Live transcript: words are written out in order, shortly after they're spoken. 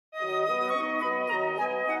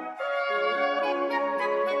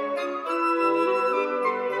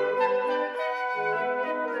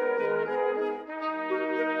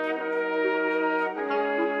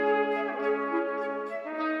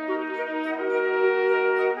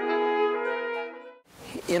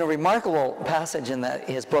In a remarkable passage in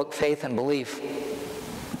his book, Faith and Belief,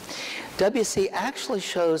 W.C. actually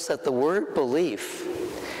shows that the word belief,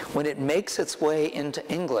 when it makes its way into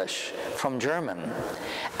English from German,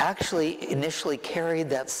 actually initially carried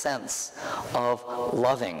that sense of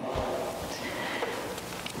loving.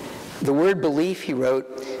 The word belief, he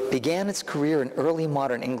wrote, began its career in early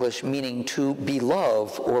modern English meaning to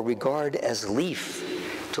beloved or regard as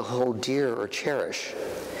lief, to hold dear or cherish.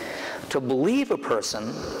 To believe a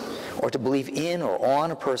person, or to believe in or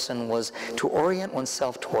on a person, was to orient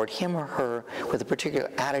oneself toward him or her with a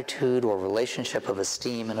particular attitude or relationship of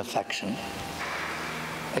esteem and affection.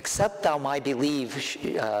 Accept thou my belief,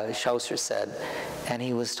 Chaucer said, and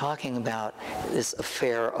he was talking about this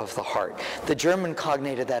affair of the heart. The German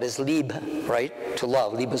cognated that as Liebe, right? To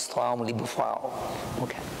love, Liebestraum, Liebefrau.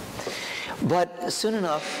 Okay. But soon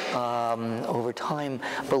enough, over time,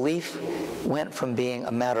 belief went from being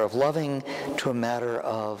a matter of loving to a matter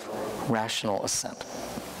of rational assent.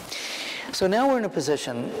 So now we're in a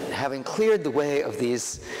position, having cleared the way of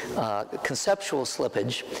these conceptual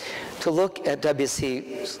slippage, to look at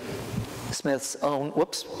W.C. Smith's own,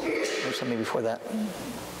 whoops, there's something before that.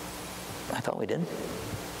 I thought we did.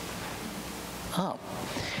 Oh.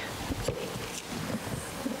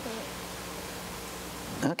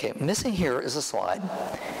 Okay, missing here is a slide.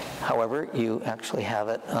 However, you actually have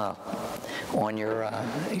it on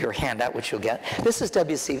your handout, which you'll get. This is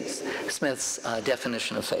W.C. Smith's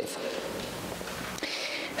definition of faith.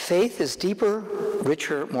 Faith is deeper,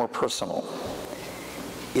 richer, more personal.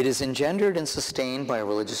 It is engendered and sustained by a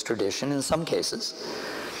religious tradition in some cases,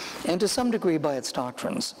 and to some degree by its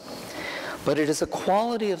doctrines. But it is a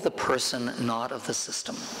quality of the person, not of the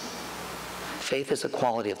system. Faith is a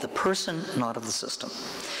quality of the person, not of the system.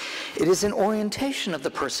 It is an orientation of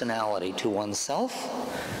the personality to oneself,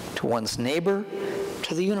 to one's neighbor,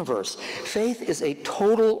 to the universe. Faith is a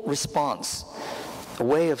total response, a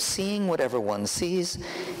way of seeing whatever one sees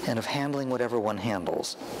and of handling whatever one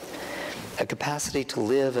handles. A capacity to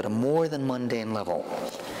live at a more than mundane level,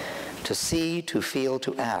 to see, to feel,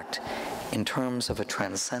 to act in terms of a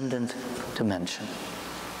transcendent dimension.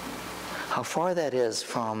 How far that is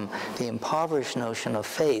from the impoverished notion of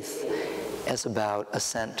faith as about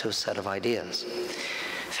assent to a set of ideas.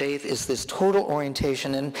 Faith is this total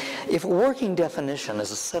orientation, and if a working definition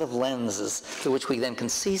is a set of lenses through which we then can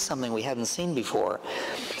see something we hadn't seen before,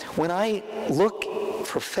 when I look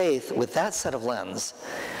for faith with that set of lens,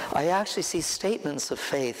 I actually see statements of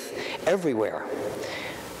faith everywhere.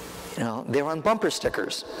 You know, they're on bumper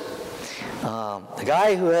stickers. The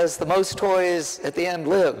guy who has the most toys at the end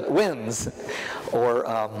wins. Or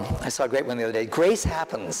I saw a great one the other day, grace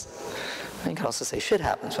happens. You can also say shit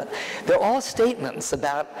happens, but they're all statements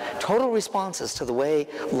about total responses to the way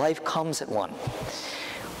life comes at one.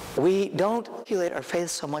 We don't articulate our faith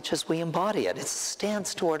so much as we embody it. It's a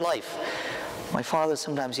stance toward life. My father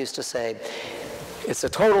sometimes used to say, it's a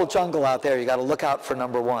total jungle out there, you got to look out for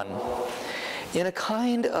number one. In a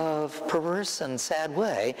kind of perverse and sad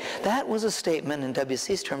way, that was a statement in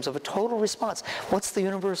W.C.'s terms of a total response. What's the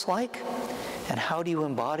universe like? And how do you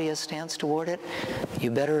embody a stance toward it? You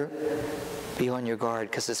better be on your guard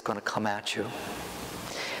because it's going to come at you.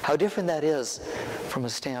 How different that is from a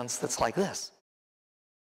stance that's like this.